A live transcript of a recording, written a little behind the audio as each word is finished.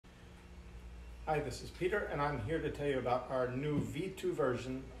Hi, this is Peter, and I'm here to tell you about our new V2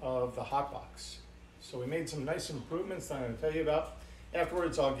 version of the HotBox. So we made some nice improvements that I'm going to tell you about.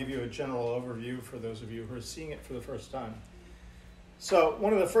 Afterwards, I'll give you a general overview for those of you who are seeing it for the first time. So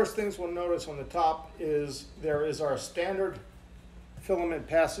one of the first things we'll notice on the top is there is our standard filament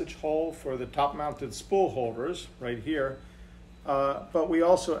passage hole for the top-mounted spool holders right here. But we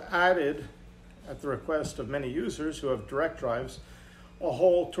also added, at the request of many users who have direct drives, a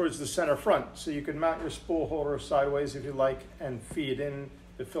hole towards the center front, so you can mount your spool holder sideways if you like and feed in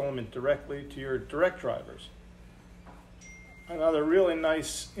the filament directly to your direct drivers. Another really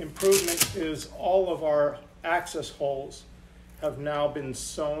nice improvement is all of our access holes have now been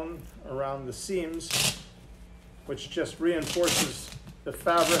sewn around the seams, which just reinforces the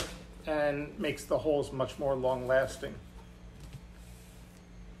fabric and makes the holes much more long-lasting.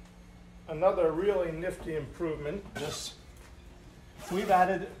 Another really nifty improvement is we've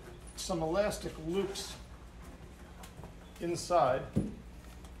added some elastic loops inside.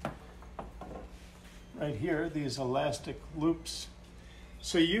 Right here, these elastic loops.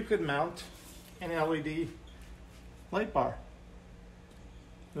 So you could mount an LED light bar.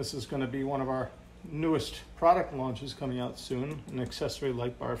 This is going to be one of our newest product launches coming out soon, an accessory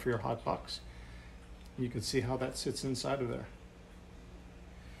light bar for your HotBox. You can see how that sits inside of there.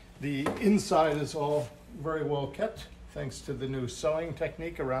 The inside is all very well kept, thanks to the new sewing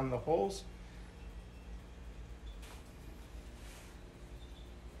technique around the holes.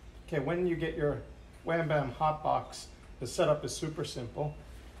 Okay, when you get your Wham Bam HotBox, the setup is super simple.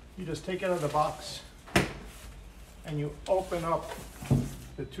 You just take it out of the box and you open up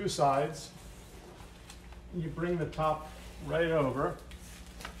the two sides. You bring the top right over,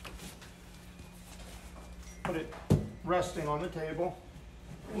 put it resting on the table,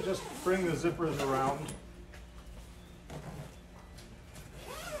 and just bring the zippers around.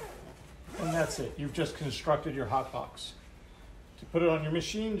 And that's it. You've just constructed your HotBox. To put it on your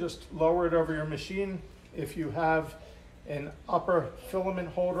machine, just lower it over your machine. If you have an upper filament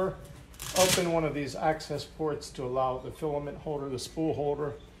holder, open one of these access ports to allow the filament holder, the spool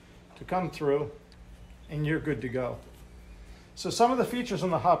holder, to come through, and you're good to go. So some of the features on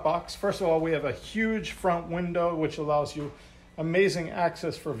the HotBox, first of all, we have a huge front window which allows you amazing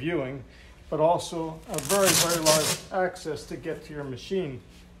access for viewing, but also a very, very large access to get to your machine.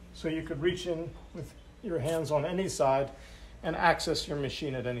 So you could reach in with your hands on any side and access your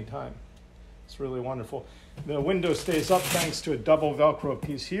machine at any time. It's really wonderful. The window stays up thanks to a double Velcro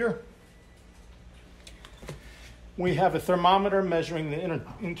piece here. We have a thermometer measuring the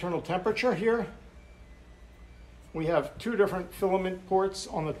internal temperature here. We have two different filament ports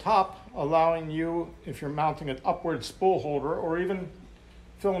on the top, allowing you, if you're mounting an upward spool holder or even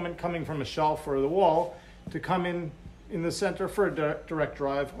filament coming from a shelf or the wall, to come in the center for a direct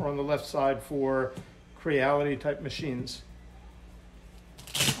drive, or on the left side for Creality type machines.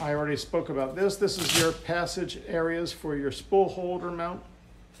 I already spoke about this. This is your passage areas for your spool holder mount.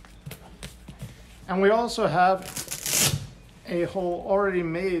 And we also have a hole already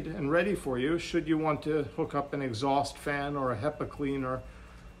made and ready for you should you want to hook up an exhaust fan or a HEPA cleaner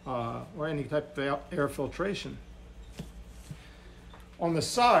or any type of air filtration. On the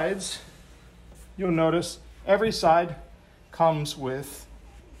sides, you'll notice every side comes with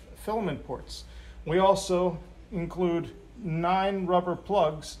filament ports. We also include 9 rubber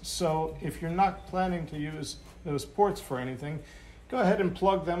plugs, so if you're not planning to use those ports for anything, go ahead and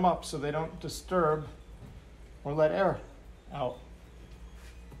plug them up so they don't disturb or let air out.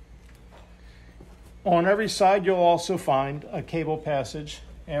 On every side, you'll also find a cable passage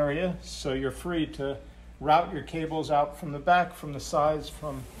area, so you're free to route your cables out from the back, from the sides,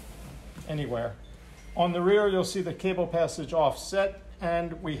 from anywhere. On the rear, you'll see the cable passage offset,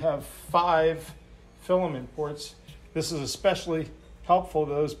 and we have 5 filament ports. This is especially helpful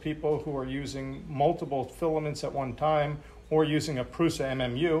to those people who are using multiple filaments at one time or using a Prusa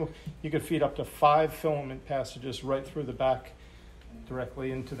MMU. You could feed up to 5 filament passages right through the back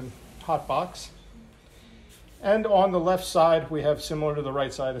directly into the HotBox. And on the left side, we have, similar to the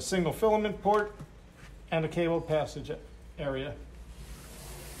right side, a single filament port and a cable passage area.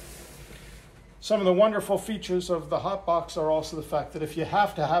 Some of the wonderful features of the HotBox are also the fact that if you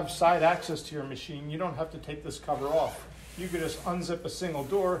have to have side access to your machine, you don't have to take this cover off. You could just unzip a single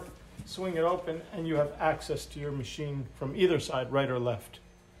door, swing it open, and you have access to your machine from either side, right or left.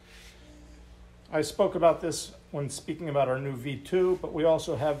 I spoke about this when speaking about our new V2, but we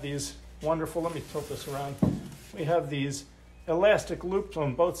also have these wonderful, let me tilt this around. We have these elastic loops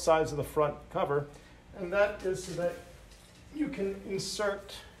on both sides of the front cover, and that is so that you can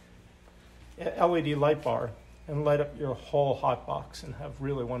insert an LED light bar and light up your whole HotBox and have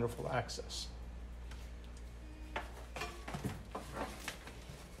really wonderful access.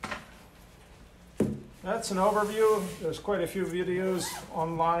 That's an overview. There's quite a few videos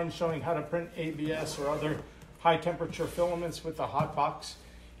online showing how to print ABS or other high temperature filaments with the HotBox.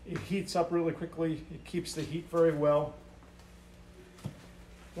 It heats up really quickly. It keeps the heat very well.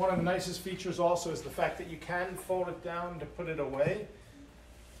 One of the nicest features also is the fact that you can fold it down to put it away.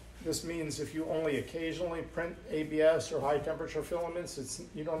 This means if you only occasionally print ABS or high temperature filaments,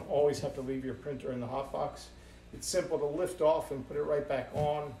 you don't always have to leave your printer in the HotBox. It's simple to lift off and put it right back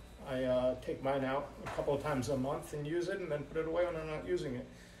on. I take mine out a couple of times a month and use it, and then put it away when I'm not using it.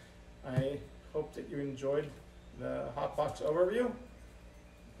 I hope that you enjoyed the HotBox overview,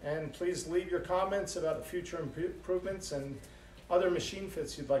 and please leave your comments about future improvements and other machine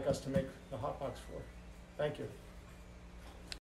fits you'd like us to make the HotBox for. Thank you.